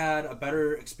 I had a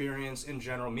better experience in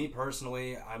general. Me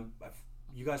personally,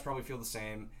 you guys probably feel the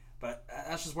same, but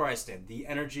that's just where I stand. The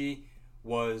energy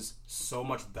was so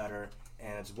much better,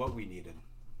 and it's what we needed.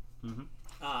 Mm-hmm.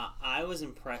 I was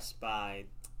impressed by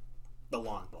the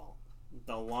long ball.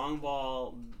 The long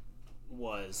ball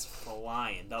was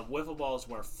flying. The wiffle balls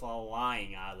were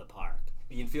flying out of the park.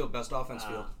 Bean Field, best offense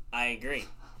field. I agree.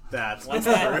 That's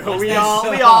true. We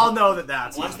all know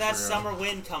that's once that true. Summer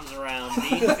wind comes around,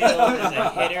 Bean Field is a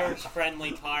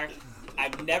hitters-friendly park.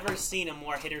 I've never seen a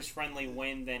more hitters-friendly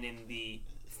wind than in the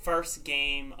first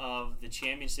game of the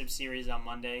championship series on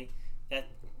Monday. That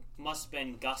must have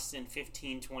been gusting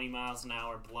 15, 20 miles an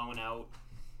hour, blowing out.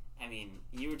 I mean,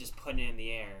 you were just putting it in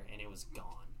the air, and it was gone.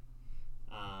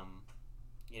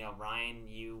 Ryan,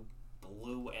 you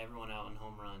blew everyone out in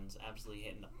home runs, absolutely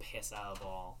hitting the piss out of the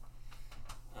ball.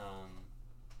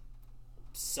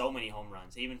 So many home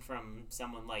runs. Even from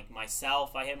someone like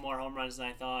myself, I hit more home runs than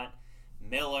I thought.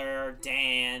 Miller,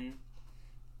 Dan,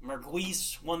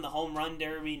 Merguiz won the home run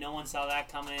derby. No one saw that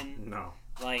coming. No.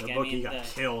 The bookie got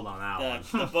killed on that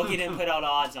one. The bookie didn't put out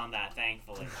odds on that,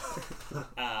 thankfully.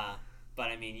 But,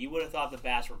 I mean, you would have thought the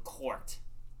bats were corked.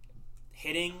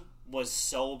 Hitting was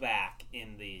so back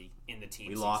in the team season.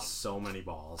 We lost so many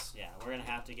balls. Yeah, we're going to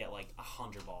have to get,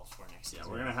 100 balls for next season.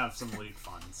 Yeah, we're going to have some league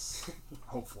funds,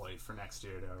 hopefully, for next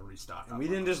year to restock. And we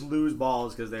didn't just lose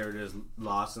balls because they were just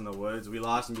lost in the woods. We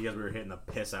lost them because we were hitting the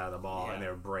piss out of the ball and they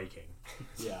were breaking.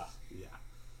 Yeah.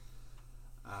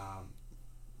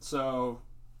 So,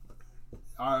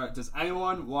 does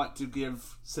anyone want to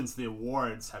give, since the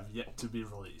awards have yet to be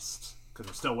released, because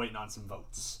we're still waiting on some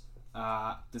votes,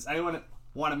 does anyone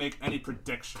want to make any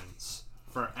predictions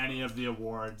for any of the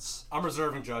awards? I'm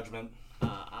reserving judgment.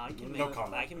 I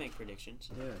can make predictions.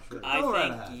 Yeah, sure. I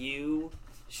think you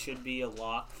should be a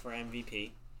lock for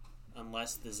MVP,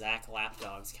 unless the Zach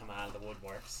Lapdogs come out of the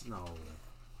woodworks. No.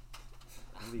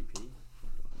 MVP?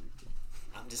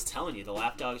 I'm just telling you, the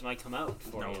Lapdogs might come out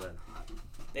for you. They're not.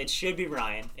 It should be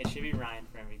Ryan. It should be Ryan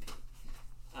for MVP.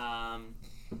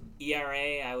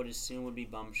 ERA, I would assume, would be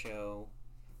Bum Show.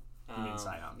 You mean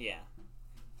Cy Young? Yeah.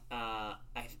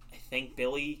 I think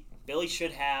Billy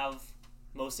should have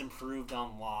Most Improved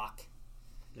on lock.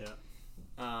 Yeah.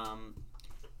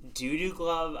 Doo-Doo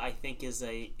Glove, I think, is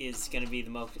going to be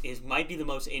might be the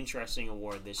most interesting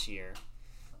award this year.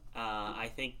 I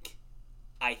think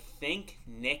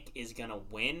Nick is going to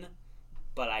win,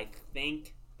 but I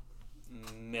think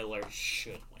Miller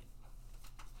should win.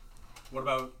 What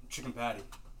about Chicken Patty?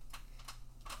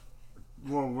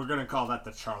 Well, we're gonna call that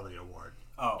the Charlie Award.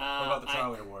 Oh, what about the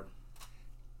Charlie Award?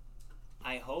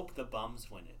 I hope the bums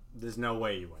win it. There's no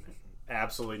way you win it.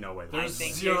 Absolutely no way. There's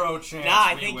think zero chance. Nah,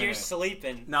 I we think win you're it.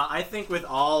 sleeping. No, I think with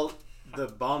all the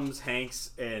bums,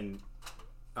 Hanks, and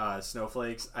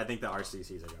Snowflakes, I think the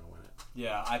RCCs are gonna win it.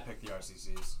 Yeah, I picked the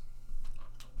RCCs.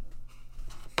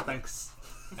 Thanks.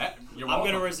 You're I'm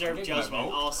welcome. going to reserve I gave you my judgment.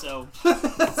 vote. Also,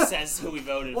 says who we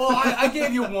voted Well, for. I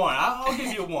gave you one. I'll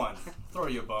give you one. Throw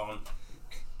you a bone.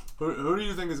 Who do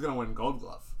you think is gonna win Gold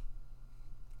Glove?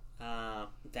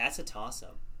 That's a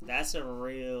toss-up. That's a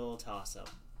real toss-up.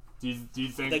 Do you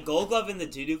think The Gold Glove and the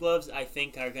Doo-Doo Gloves, I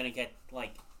think, are going to get,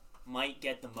 might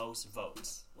get the most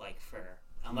votes.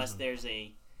 Unless there's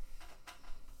a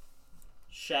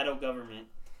shadow government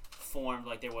formed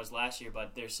like there was last year,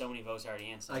 but there's so many votes already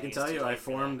in. So I can think tell it's you, too I late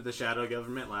for formed the shadow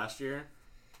government last year.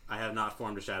 I have not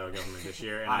formed a shadow government this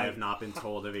year, and I have not been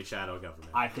told of a shadow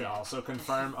government. I could also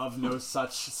confirm of no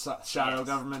such shadow Yes.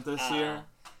 government this year.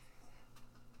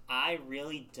 I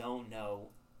really don't know.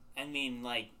 I mean,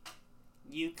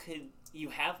 you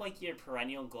have your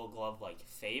perennial Gold Glove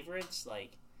favorites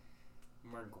like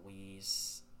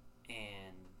Merguez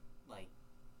and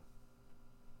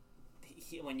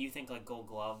when you think Gold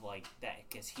Glove that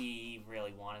because he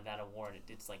really wanted that award.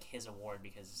 It's his award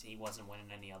because he wasn't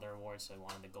winning any other awards, so he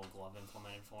wanted the Gold Glove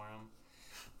implemented for him.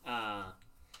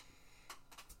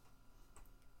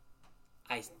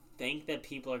 I think that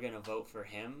people are going to vote for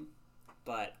him,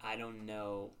 but I don't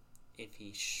know if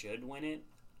he should win it.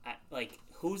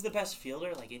 Who's the best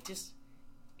fielder?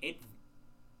 It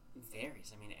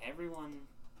varies. I mean,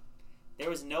 there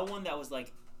was no one that was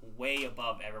way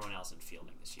above everyone else in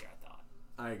fielding this year, I thought.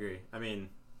 I agree. I mean,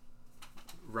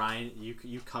 Ryan,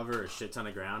 you cover a shit ton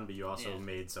of ground, but you also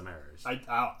made some errors.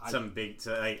 Some big.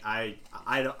 I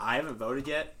haven't voted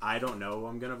yet. I don't know who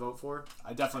I'm gonna vote for.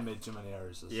 I definitely made too many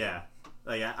errors this year.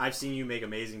 I've seen you make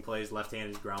amazing plays,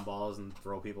 left-handed ground balls, and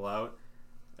throw people out.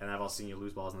 And I've also seen you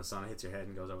lose balls in the sun, it hits your head,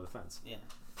 and goes over the fence. Yeah.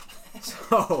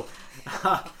 So,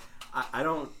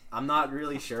 I'm not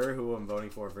really sure who I'm voting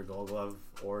for Gold Glove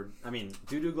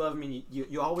Doo-Doo Glove. I mean,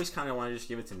 you always kind of want to just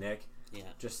give it to Nick. Yeah.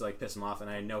 Just piss him off, and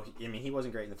I know. He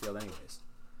wasn't great in the field, anyways.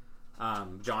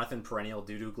 Jonathan, perennial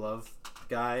Doo-Doo Glove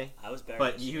guy. I was better.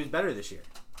 But he was better this year,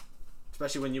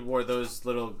 especially when you wore the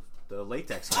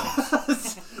latex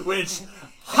gloves. Which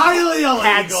highly illegal.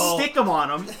 Had stickum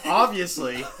on them,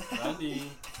 obviously.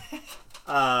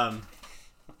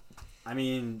 I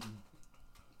mean,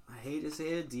 I hate to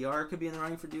say it, DR could be in the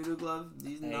running for Doo-Doo Glove.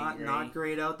 He's not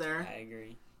great out there. I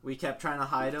agree. We kept trying to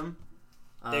hide him.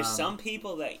 There's some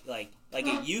people that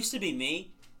it used to be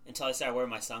me until I started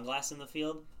wearing my sunglasses in the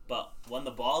field. But when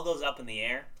the ball goes up in the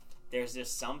air, there's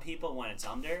just some people when it's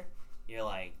under, you're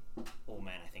like, oh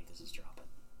man, I think this is dropping.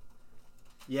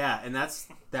 Yeah, and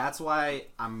that's why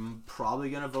I'm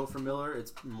probably gonna vote for Miller.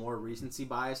 It's more recency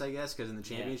bias, I guess, because in the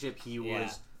championship he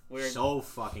was so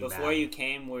fucking bad. Before you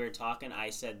came, we were talking. I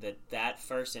said that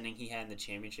first inning he had in the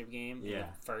championship game, in the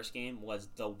first game, was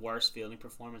the worst fielding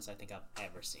performance I think I've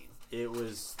ever seen. It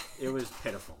was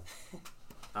pitiful.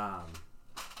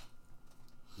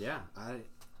 Yeah, I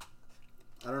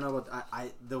don't know what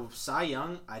the Cy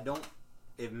Young.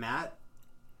 If Matt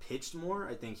pitched more,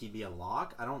 I think he'd be a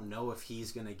lock. I don't know if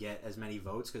he's gonna get as many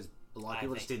votes because a lot of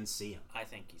people just didn't see him. I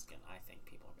think people are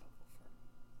gonna vote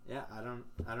for him. Yeah, I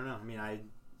don't know. I mean,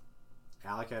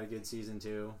 Alec had a good season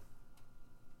too,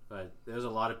 but there was a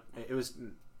lot of. It was,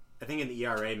 I think in the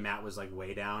ERA, Matt was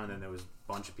way down, and then there was a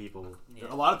bunch of people. Yeah.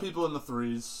 A lot of people in the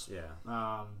threes. Yeah.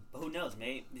 But who knows?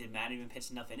 Maybe did Matt even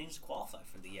pitch enough innings to qualify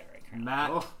for the ERA crown?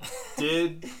 Matt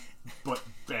did, but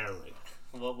barely.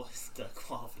 What was the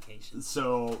qualification?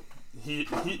 So you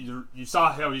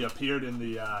saw how he appeared in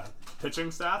the pitching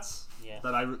stats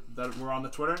that were on the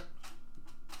Twitter.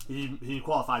 He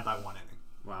qualified by 1 inning.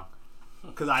 Wow.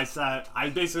 Because I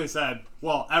basically said,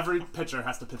 well, every pitcher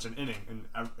has to pitch an inning in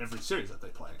every series that they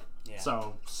play. Yeah.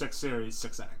 So 6 series,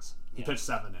 6 innings. He pitched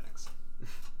 7 innings.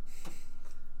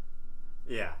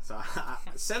 Yeah. So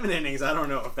 7 innings. I don't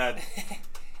know if that.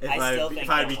 If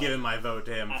I'd be giving my vote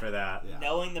to him for that. Yeah.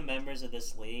 Knowing the members of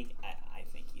this league, I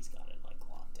think he's got it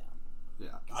locked down. Yeah.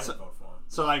 I would vote for him.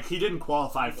 So he didn't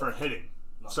qualify for hitting.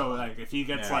 So if he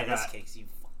gets Yeah. This case, you.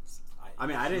 I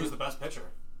mean, I He didn't. was the best pitcher.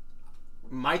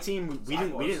 My team,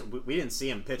 we didn't see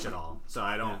him pitch at all. So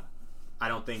I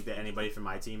don't think that anybody from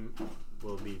my team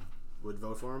will be would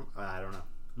vote for him. I don't know.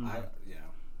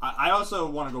 I also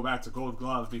want to go back to Gold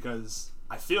Glove because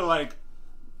I feel like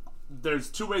there's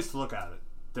two ways to look at it.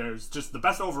 There's just the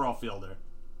best overall fielder,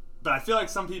 but I feel like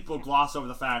some people gloss over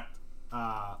the fact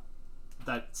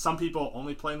that some people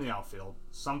only play in the outfield,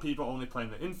 some people only play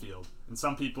in the infield, and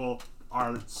some people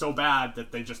are so bad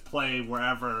that they just play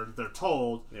wherever they're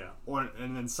told. Yeah.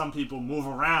 And then some people move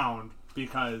around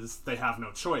because they have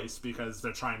no choice because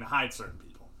they're trying to hide certain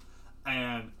people.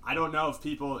 And I don't know if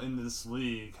people in this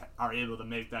league are able to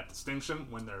make that distinction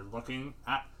when they're looking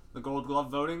at the Gold Glove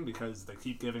voting because they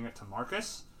keep giving it to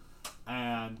Marcus.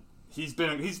 And he's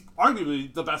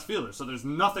arguably the best fielder, so there's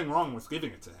nothing wrong with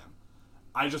giving it to him.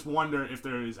 I just wonder if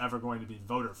there is ever going to be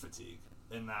voter fatigue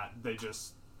in that they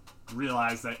just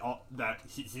realize that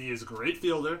he is a great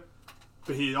fielder,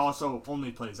 but he also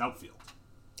only plays outfield.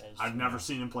 I've never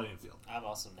seen him play infield. I've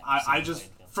also never seen him play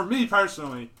infield. For me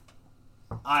personally,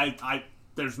 I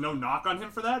there's no knock on him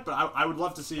for that, but I would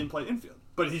love to see him play infield.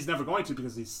 But he's never going to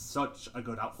because he's such a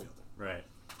good outfielder. Right.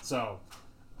 So,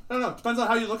 I don't know. Depends on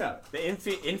how you look at it. The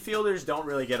infielders don't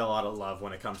really get a lot of love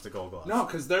when it comes to Gold Gloves. No,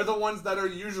 because they're the ones that are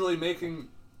usually making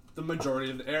the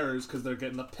majority of the errors because they're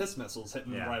getting the piss missiles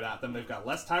hitting right at them. They've got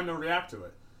less time to react to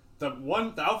it.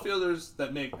 The outfielders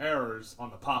that make errors on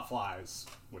the pop flies,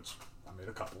 which I made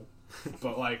a couple,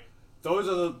 but like those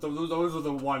are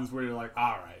the ones where you're like,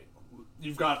 all right,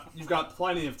 you've got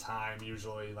plenty of time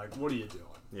usually. Like, what are you doing?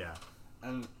 Yeah.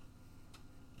 And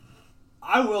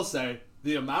I will say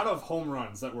the amount of home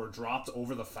runs that were dropped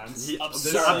over the fence.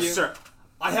 Absurd.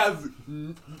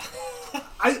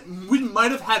 We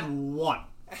might have had one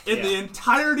in the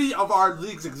entirety of our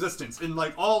league's existence in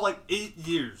all 8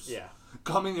 years. Yeah.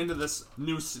 Coming into this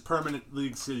new permanent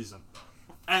league season,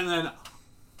 and then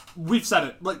we've said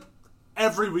it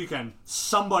every weekend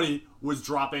somebody was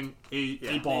dropping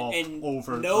a ball and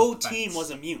over. No the team fence.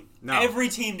 was immune. No. Every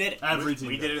team did it.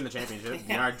 We did it in the championship.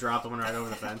 Yark dropped one right over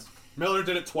the fence. Miller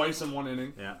did it twice in one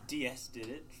inning. Yeah. DS did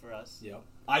it for us. Yep.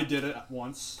 I did it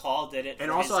once. Paul did it.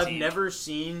 And for also, his I've team. never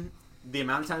seen the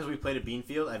amount of times we played at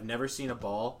Beanfield. I've never seen a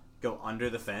ball go under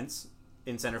the fence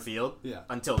in center field.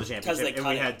 Until the because championship, they and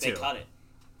we had two. They cut it.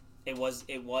 It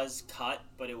was cut,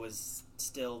 but it was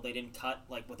still they didn't cut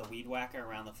with a weed whacker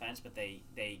around the fence, but they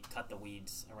cut the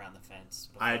weeds around the fence.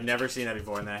 I had never seen that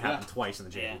before, and that happened twice in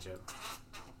the championship.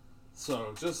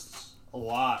 So just a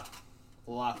lot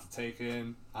to take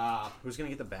in. Who's gonna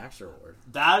get the Baxter Award?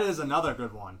 That is another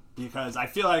good one because I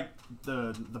feel like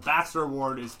the Baxter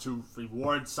Award is to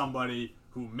reward somebody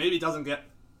who maybe doesn't get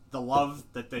the love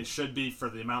that they should be for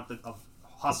the amount of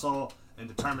hustle and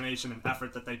determination and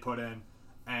effort that they put in,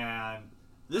 and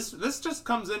this just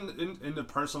comes into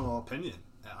personal opinion.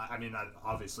 I mean,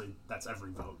 obviously that's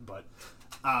every vote, but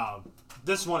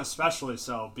this one especially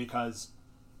so because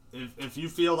if you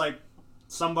feel like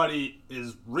somebody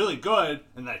is really good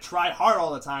and they try hard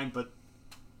all the time, but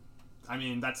I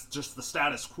mean that's just the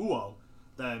status quo,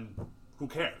 then who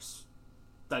cares?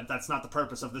 That's not the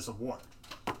purpose of this award.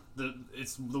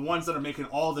 It's the ones that are making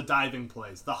all the diving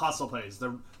plays, the hustle plays.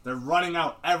 They're running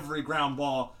out every ground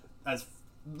ball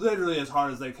literally as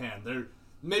hard as they can.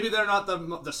 Maybe they're not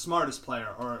the smartest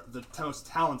player or the most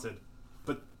talented,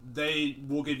 but they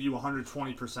will give you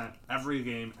 120% every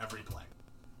game, every play.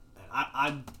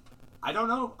 And I don't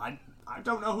know. I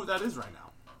don't know who that is right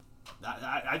now.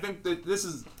 I think that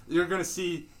you're going to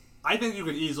see. I think you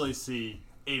could easily see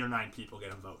 8 or 9 people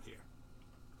get a vote here.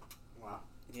 Wow.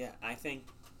 Yeah, I think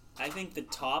the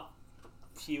top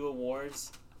few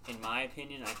awards, in my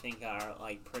opinion, I think are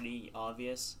pretty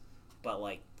obvious. But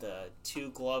the 2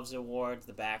 Gloves awards,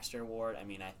 the Baxter Award, I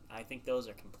mean, I think those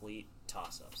are complete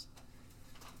toss-ups.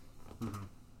 Mm-hmm.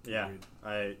 Yeah,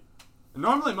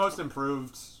 normally most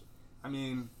improved. I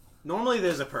mean, normally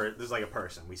there's a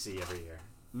person we see every year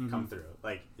come through.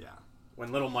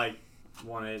 When Little Mike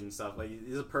won it and stuff,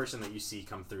 there's a person that you see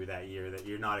come through that year that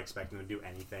you're not expecting to do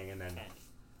anything, and then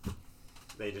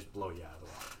they just blow you out of the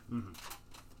water. Mm-hmm.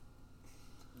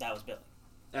 That was Billy.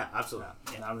 Yeah, absolutely.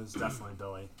 Yeah, that was definitely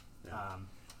Billy. Yeah.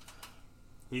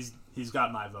 He's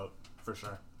got my vote for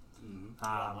sure. Mm-hmm.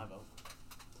 My vote.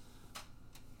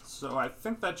 So I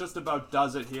think that just about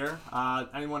does it here.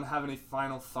 Anyone have any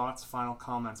final thoughts, final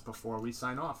comments before we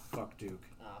sign off? Fuck Duke.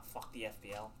 Fuck the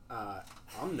FBL.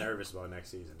 I'm nervous about next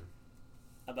season.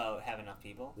 About having enough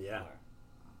people? Yeah.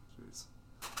 Jeez.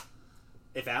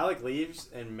 If Alec leaves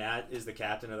and Matt is the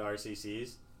captain of the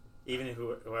RCCs, even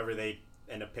whoever they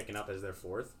end up picking up as their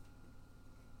 4th,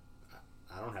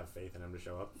 I don't have faith in him to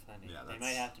show up. They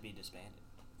might have to be disbanded.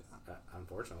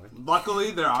 Unfortunately.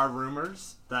 Luckily, there are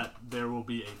rumors that there will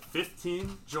be a 5th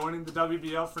team joining the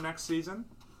WBL for next season.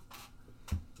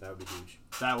 That would be huge.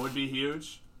 That would be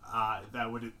huge.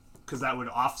 Because that would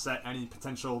offset any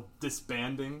potential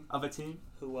disbanding of a team.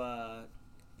 Who?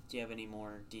 Do you have any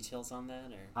more details on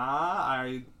that? Or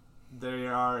They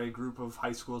are a group of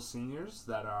high school seniors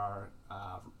that are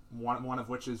one of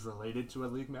which is related to a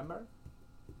league member.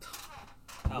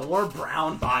 More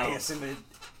Brown bias in the league.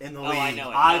 I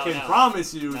know it. I can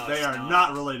promise you No, they it's are not.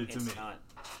 not related to It's me. not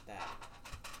that.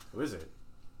 Who is it?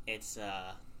 It's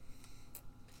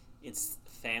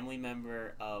family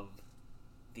member of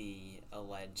the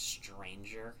alleged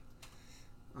stranger.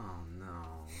 Oh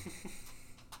no.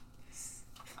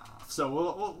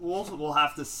 So we'll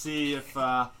have to see if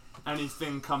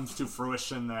anything comes to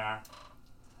fruition there.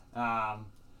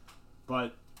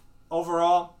 But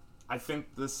overall, I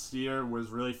think this year was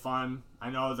really fun. I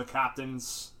know the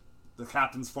captain's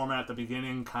format at the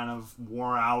beginning kind of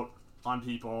wore out on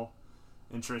people.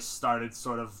 Interest started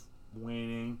sort of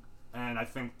waning, and I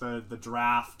think the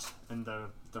draft and the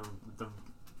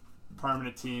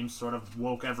permanent team sort of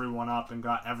woke everyone up and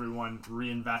got everyone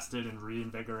reinvested and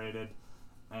reinvigorated,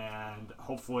 and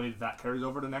hopefully that carries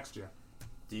over to next year.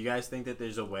 Do you guys think that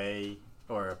there's a way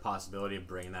or a possibility of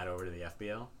bringing that over to the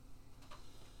FBL?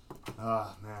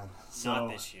 Oh man, Not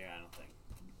this year, I don't think.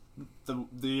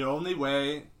 The only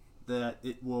way that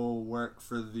it will work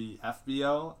for the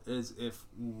FBL is if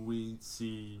we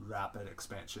see rapid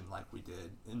expansion like we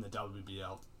did in the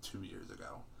WBL 2 years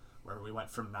ago, where we went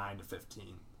from 9 to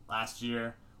 15. Last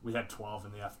year, we had 12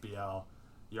 in the FBL.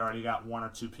 You already got 1 or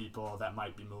 2 people that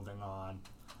might be moving on,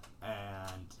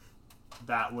 and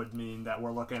that would mean that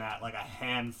we're looking at like a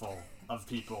handful of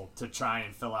people to try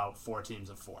and fill out 4 teams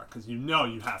of 4, because you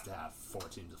have to have 4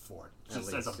 teams of 4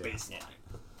 just as a baseline. Yeah.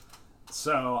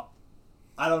 So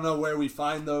I don't know where we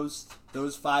find those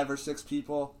 5 or 6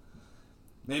 people.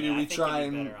 Maybe Yeah, we I think try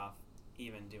it'd be and better off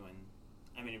even doing.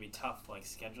 I mean, it'd be tough like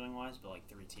scheduling wise, but like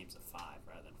 3 teams of 5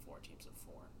 rather than 4 teams of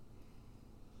 4.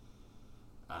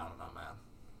 I don't know, man.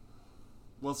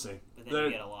 We'll see. But then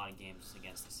you get a lot of games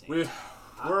against the same.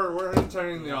 We're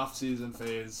entering the off-season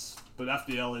phase, but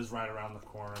FBL is right around the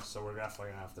corner, so we're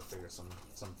definitely gonna have to figure some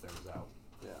things out.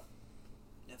 Yeah.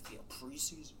 FBL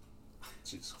preseason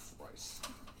Jesus Christ.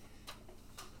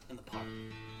 in the park.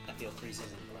 FBL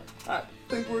preseason in the park. All right,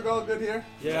 think we're all good here.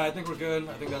 Yeah, I think we're good.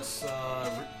 I think that's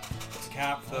a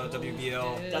cap for the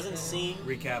WBL Doesn't seem.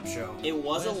 recap show. It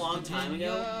was a long time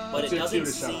ago, but it Let's do doesn't Cue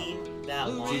to seem that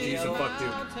long GG's and ago fuck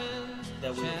Duke.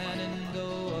 that we were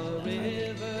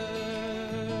playing.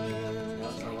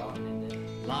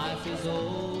 Life is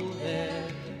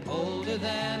older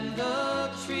than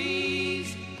the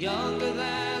trees, younger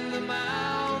than the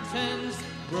mountains,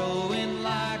 growing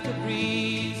like a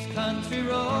breeze. Country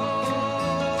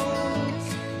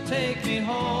roads, take me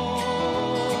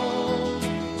home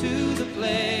to the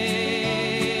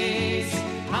place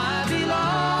I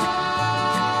belong,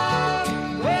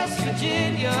 West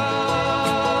Virginia.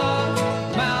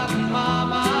 Mountain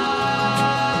mama,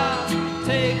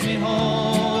 take me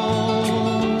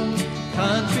home,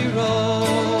 country roads.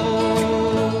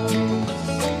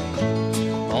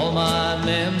 All my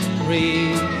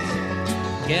memories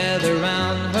gather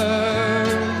round her,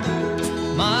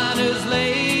 miner's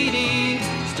lady,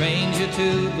 stranger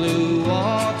to blue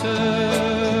water.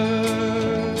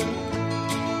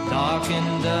 Dark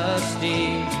and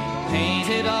dusty,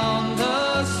 painted on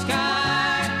the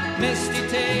sky, misty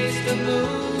taste of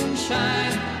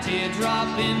moonshine,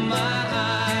 teardrop in my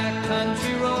eye, country